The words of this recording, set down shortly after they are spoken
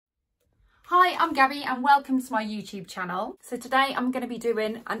Hi, I'm Gabby and welcome to my YouTube channel. So today I'm going to be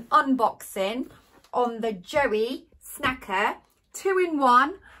doing an unboxing on the Joie Stacker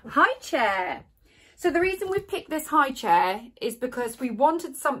 2-in-1 high chair. So the reason we picked this high chair is because we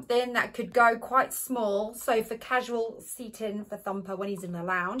wanted something that could go quite small, so for casual seating for Thumper when he's in the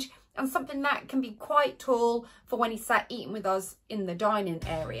lounge, and something that can be quite tall for when he's sat eating with us in the dining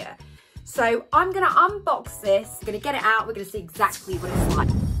area. So I'm going to unbox this, going to get it out, we're going to see exactly what it's like.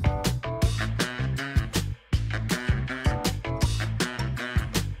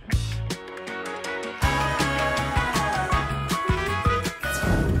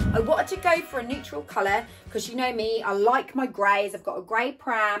 I wanted to go for a neutral colour because you know me, I like my greys. I've got a grey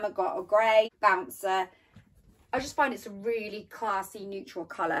pram, I've got a grey bouncer. I just find it's a really classy neutral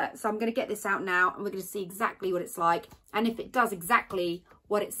colour. So I'm going to get this out now and we're going to see exactly what it's like and if it does exactly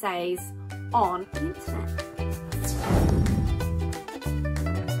what it says on the internet.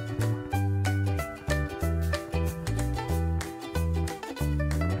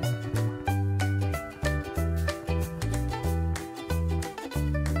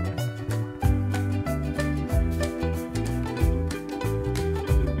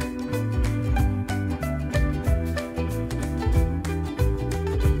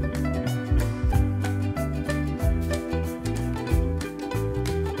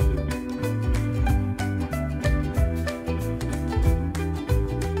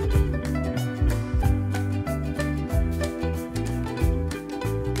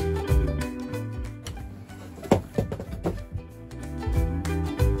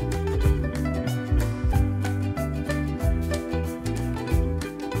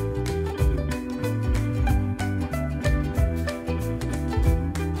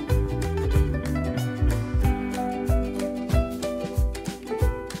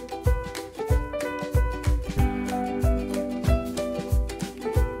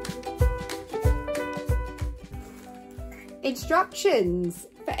 Instructions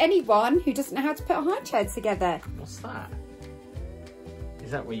for anyone who doesn't know how to put a high chair together. What's that?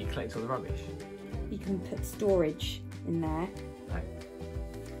 Is that where you collect all the rubbish? You can put storage in there. Right.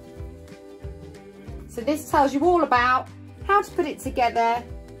 So this tells you all about how to put it together,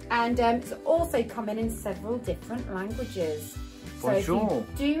 and it's also coming in several different languages. So if you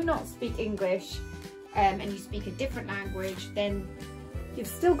do not speak English and you speak a different language, then you've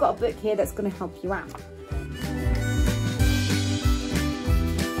still got a book here that's going to help you out.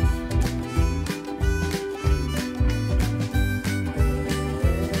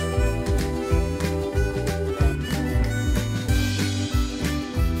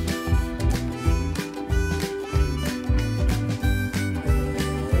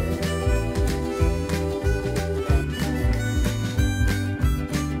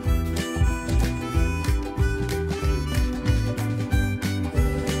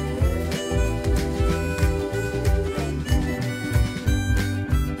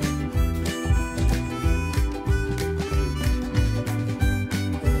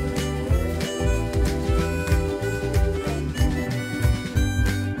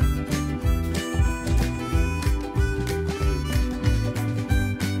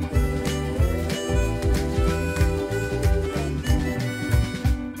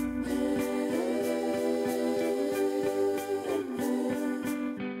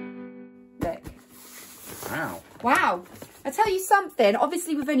 Wow, I tell you something,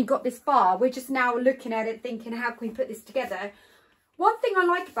 obviously we've only got this far, we're just now looking at it thinking how can we put this together. One thing I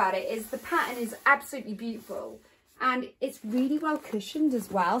like about it is the pattern is absolutely beautiful and it's really well cushioned as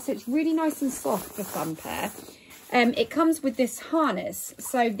well, so it's really nice and soft for Thumper. It comes with this harness,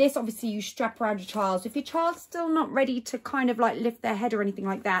 so this obviously you strap around your child. So if your child's still not ready to kind of like lift their head or anything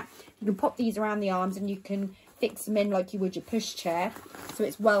like that, you can pop these around the arms and you can fix them in like you would your pushchair, so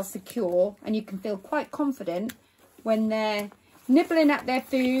it's well secure and you can feel quite confident when they're nibbling at their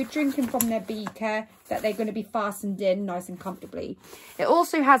food, drinking from their beaker, that they're going to be fastened in nice and comfortably. It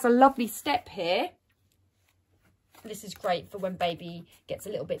also has a lovely step here. This is great for when baby gets a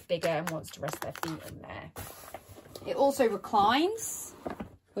little bit bigger and wants to rest their feet in there. It also reclines,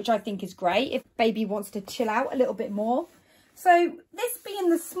 which I think is great if baby wants to chill out a little bit more. So this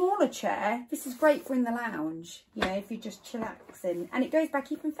being the smaller chair, this is great for in the lounge, you know, if you're just chillaxing. And it goes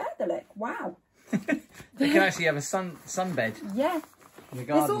back even further, look, wow. They can actually have a sunbed. Yeah. In the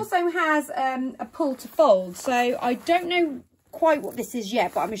garden. This also has a pull to fold, so I don't know quite what this is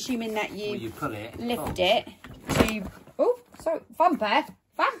yet, but I'm assuming that you pull it, lift it to, oh, sorry, Thumper.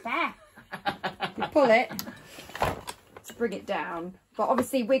 You pull it to bring it down. But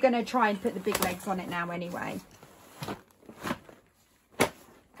obviously we're going to try and put the big legs on it now anyway.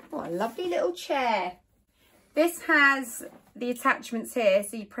 Oh, a lovely little chair. This has the attachments here,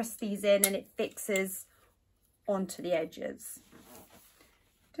 so you press these in and it fixes onto the edges.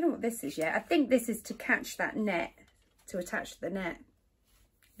 Don't know what this is yet. I think this is to catch that net, to attach to the net.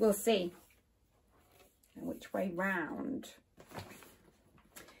 We'll see. And which way round.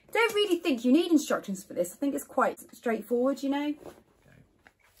 Don't really think you need instructions for this. I think it's quite straightforward, you know.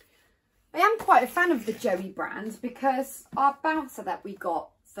 I am quite a fan of the Joie brand because our bouncer that we got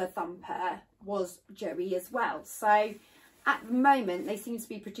for Thumper was Joie as well. So at the moment they seem to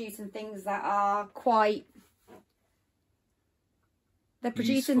be producing things that are quite... They're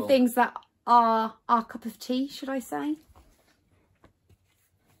producing useful. Things that are our cup of tea, should I say.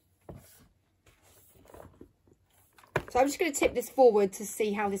 So I'm just going to tip this forward to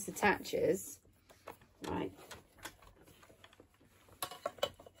see how this attaches. Right.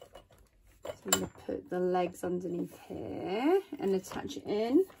 So I'm going to put the legs underneath here and attach it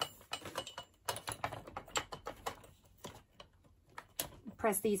in.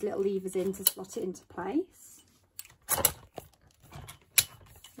 Press these little levers in to slot it into place.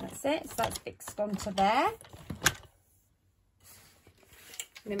 That's it. So that's fixed onto there.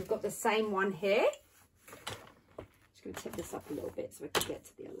 And then we've got the same one here. Just going to tip this up a little bit so I can get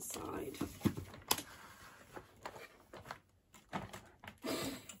to the other side.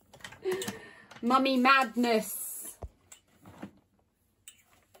 Mummy madness.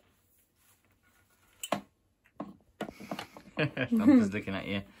 Thumper's looking at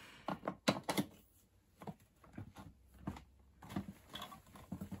you.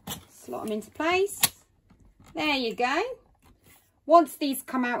 Slot them into place. There you go. Once these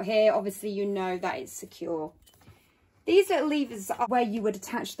come out here, obviously you know that it's secure. These little levers are where you would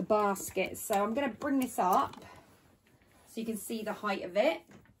attach the basket. So I'm going to bring this up so you can see the height of it.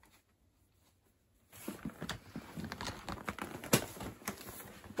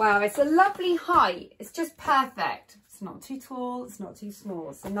 Wow, it's a lovely height. It's just perfect. It's not too tall, it's not too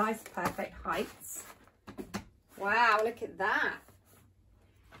small. It's a nice, perfect height. Wow, look at that.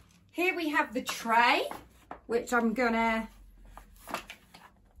 Here we have the tray, which I'm gonna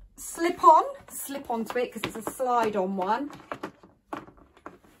slip onto it because it's a slide-on one.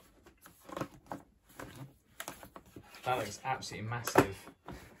 That looks absolutely massive.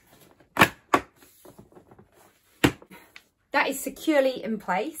 That is securely in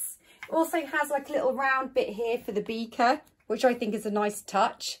place. It also has like a little round bit here for the beaker, which I think is a nice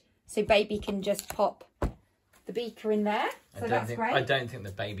touch. So baby can just pop the beaker in there. So that's great. I don't think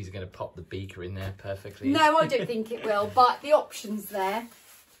the baby's going to pop the beaker in there perfectly. No, I don't think it will, but the option's there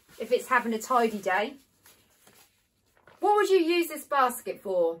if it's having a tidy day. What would you use this basket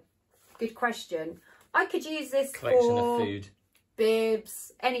for? Good question. I could use this Collection for of food.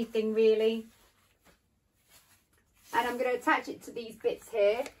 Bibs, anything really. And I'm going to attach it to these bits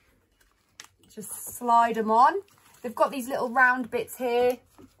here. Just slide them on. They've got these little round bits here,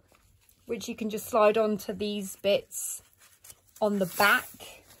 which you can just slide onto these bits on the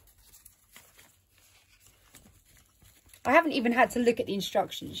back. I haven't even had to look at the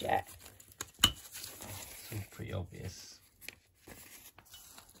instructions yet. Seems pretty obvious.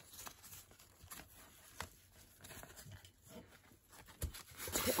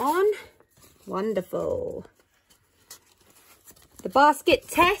 Put it on. Wonderful. The basket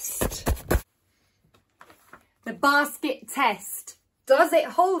test. The basket test. Does it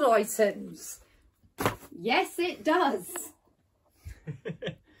hold items? Yes, it does.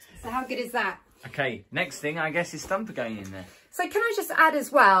 So how good is that? Okay, next thing I guess is Thumper going in there. So can I just add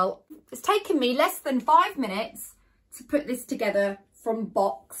as well, it's taken me less than 5 minutes to put this together from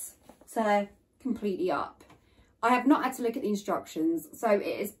box to completely up. I have not had to look at the instructions, so it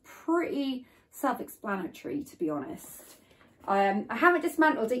is pretty self-explanatory, to be honest. I haven't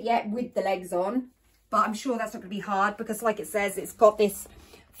dismantled it yet with the legs on, but I'm sure that's not going to be hard because like it says, it's got this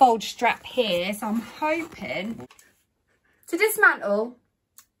fold strap here. So I'm hoping to dismantle.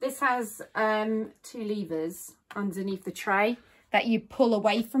 This has 2 levers underneath the tray that you pull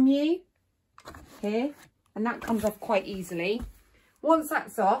away from you here, and that comes off quite easily. Once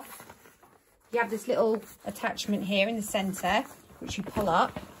that's off, you have this little attachment here in the center, which you pull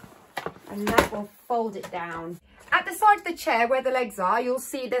up, and that will fold it down. At the side of the chair where the legs are, you'll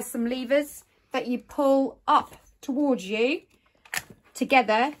see there's some levers that you pull up towards you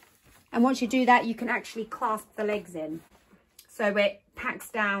together. And once you do that, you can actually clasp the legs in. So it packs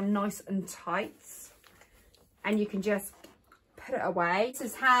down nice and tight. And you can just put it away. This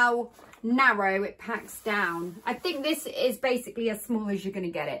is how narrow it packs down. I think this is basically as small as you're going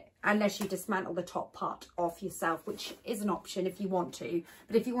to get it, unless you dismantle the top part off yourself, which is an option if you want to.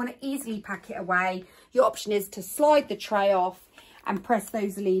 But if you want to easily pack it away, your option is to slide the tray off and press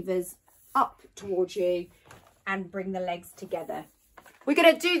those levers up towards you, and bring the legs together. We're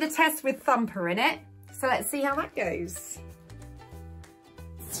going to do the test with Thumper in it. So let's see how that goes.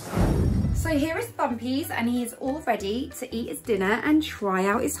 So here is Thumpies, and he is all ready to eat his dinner and try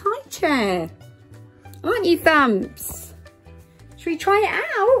out his high chair. Aren't you, Thumps? Should we try it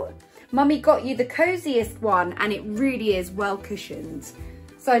out? Mummy got you the coziest one, and it really is well cushioned.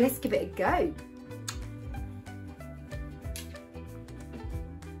 So let's give it a go.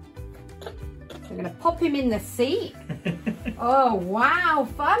 We're going to pop him in the seat. Oh, wow,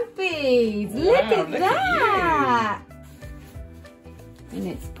 Thumpies. Wow, look at that. And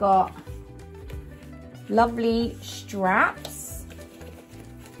it's got lovely straps.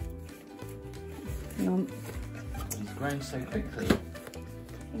 He's grown so quickly.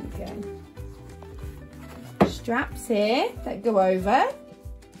 There we go. Straps here that go over.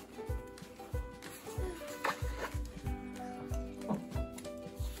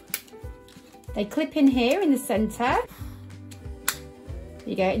 They clip in here in the centre. There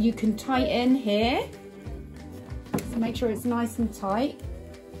you go. You can tighten here. So make sure it's nice and tight.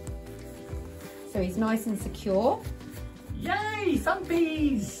 So he's nice and secure. Yay,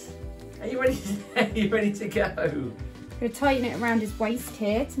 Thumpies! Are you ready to go? I'm going to tighten it around his waist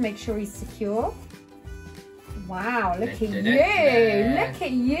here to make sure he's secure. Wow, look at you. Look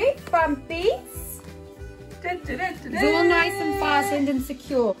at you, Thumpies. It's all nice and fastened and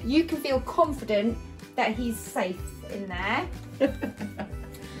secure. You can feel confident that he's safe in there.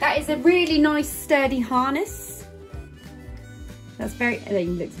 That is a really nice sturdy harness. He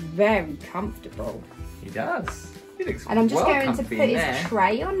looks very comfortable. He does. He looks And I'm just well going to put his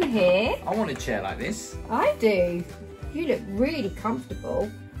tray on here. I want a chair like this. I do. You look really comfortable.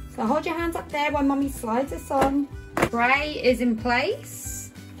 So hold your hands up there while Mummy slides us on. Tray is in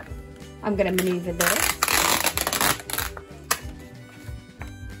place. I'm going to manoeuvre this.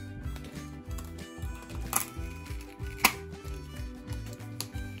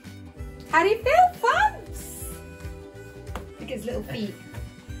 How do you feel, Thumps? Look at his little feet.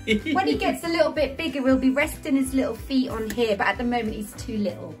 When he gets a little bit bigger, we'll be resting his little feet on here, but at the moment he's too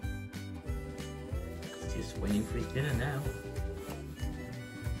little. He's just waiting for his dinner now.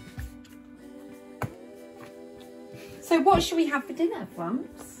 So what should we have for dinner,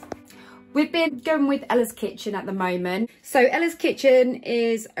 Thumps? We've been going with Ella's Kitchen at the moment. So Ella's Kitchen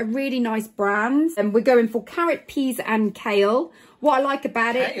is a really nice brand, and we're going for carrot, peas and kale. What I like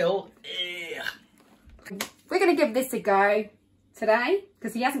about it... Kale? We're going to give this a go today,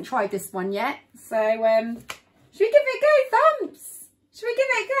 because he hasn't tried this one yet. So, should we give it a go, Thumps? Should we give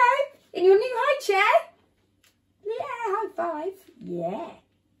it a go? In your new high chair? Yeah, high five. Yeah.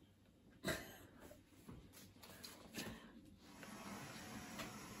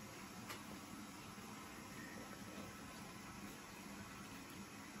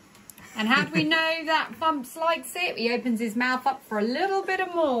 And how do we know that Thumps likes it? He opens his mouth up for a little bit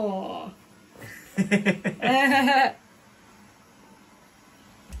of more.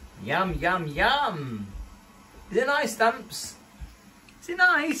 Yum, yum, yum. Is it nice, Thumps? Is it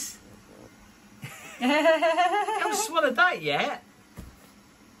nice? Haven't swallowed that yet.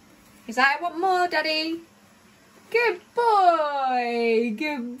 Is that I want more, Daddy? Good boy.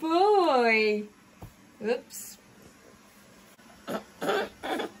 Good boy. Oops.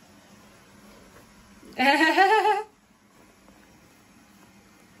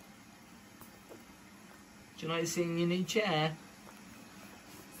 Do you like seeing your new chair?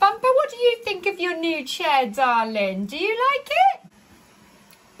 Thumper, what do you think of your new chair, darling? Do you like it?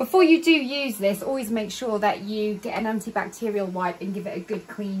 Before you do use this, always make sure that you get an antibacterial wipe and give it a good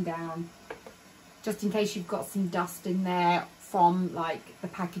clean down. Just in case you've got some dust in there from like the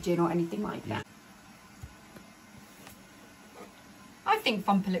packaging or anything like that. I think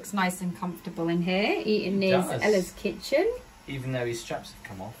Thumper looks nice and comfortable in here, eating near Ella's Kitchen. Even though his straps have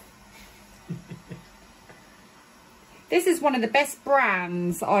come off. This is one of the best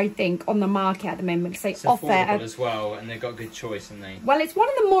brands, I think, on the market at the moment, because they it's offer... affordable as well, and they've got good choice, haven't they? Well, it's one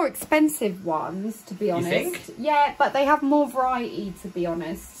of the more expensive ones, to be honest. You think? Yeah, but they have more variety, to be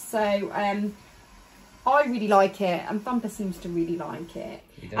honest. So, I really like it, and Thumper seems to really like it.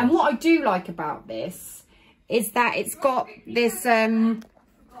 And what I do like about this is that it's got this...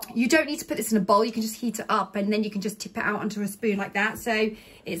 you don't need to put this in a bowl. You can just heat it up, and then you can just tip it out onto a spoon like that. So,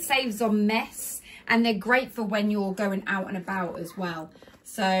 it saves on mess. And they're great for when you're going out and about as well.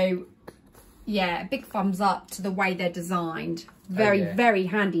 So, yeah, big thumbs up to the way they're designed. Very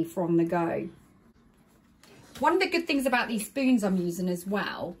handy for on the go. One of the good things about these spoons I'm using as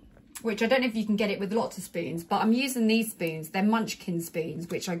well, which I don't know if you can get it with lots of spoons, but I'm using these spoons. They're Munchkin spoons,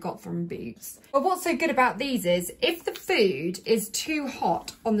 which I got from Boots. But what's so good about these is if the food is too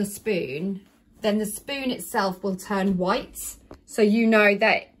hot on the spoon, then the spoon itself will turn white. So you know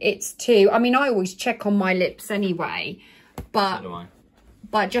that it's too, I mean, I always check on my lips anyway, but, So do I.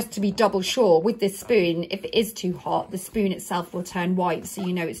 but just to be double sure, with this spoon, if it is too hot, the spoon itself will turn white, so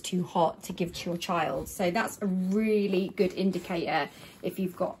you know it's too hot to give to your child. So that's a really good indicator if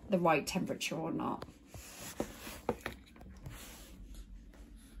you've got the right temperature or not.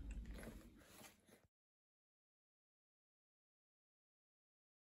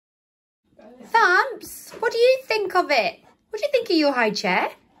 Thumps, what do you think of it? What do you think of your high chair?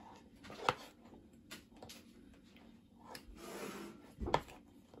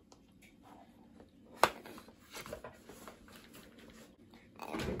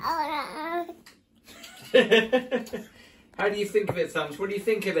 How do you think of it, Thumps? What do you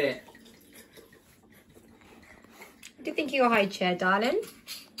think of it? What do you think of your high chair, darling?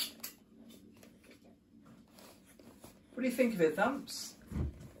 What do you think of it, Thumps?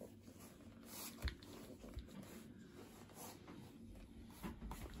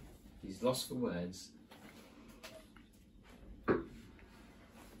 He's lost for words.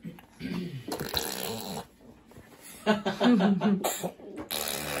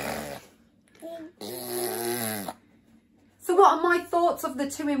 So what are my thoughts of the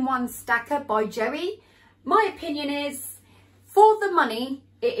 2-in-1 stacker by Joie? My opinion is, for the money,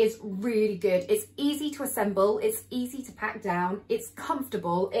 it is really good. It's easy to assemble, it's easy to pack down, it's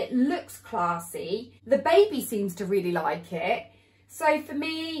comfortable, it looks classy. The baby seems to really like it. So for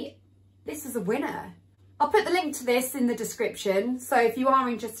me, this is a winner. I'll put the link to this in the description. So if you are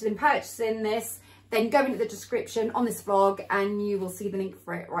interested in purchasing this, then go into the description on this vlog and you will see the link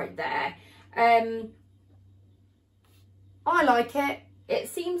for it right there. I like it. It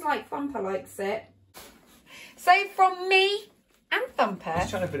seems like Thumper likes it. So from me and Thumper, He's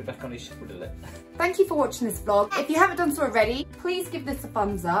trying to put it back on his shoulder lip. thank you for watching this vlog. If you haven't done so already, please give this a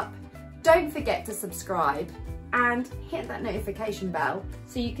thumbs up. Don't forget to subscribe and hit that notification bell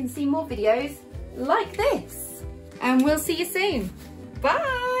so you can see more videos like this. And we'll see you soon.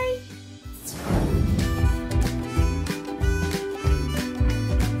 Bye.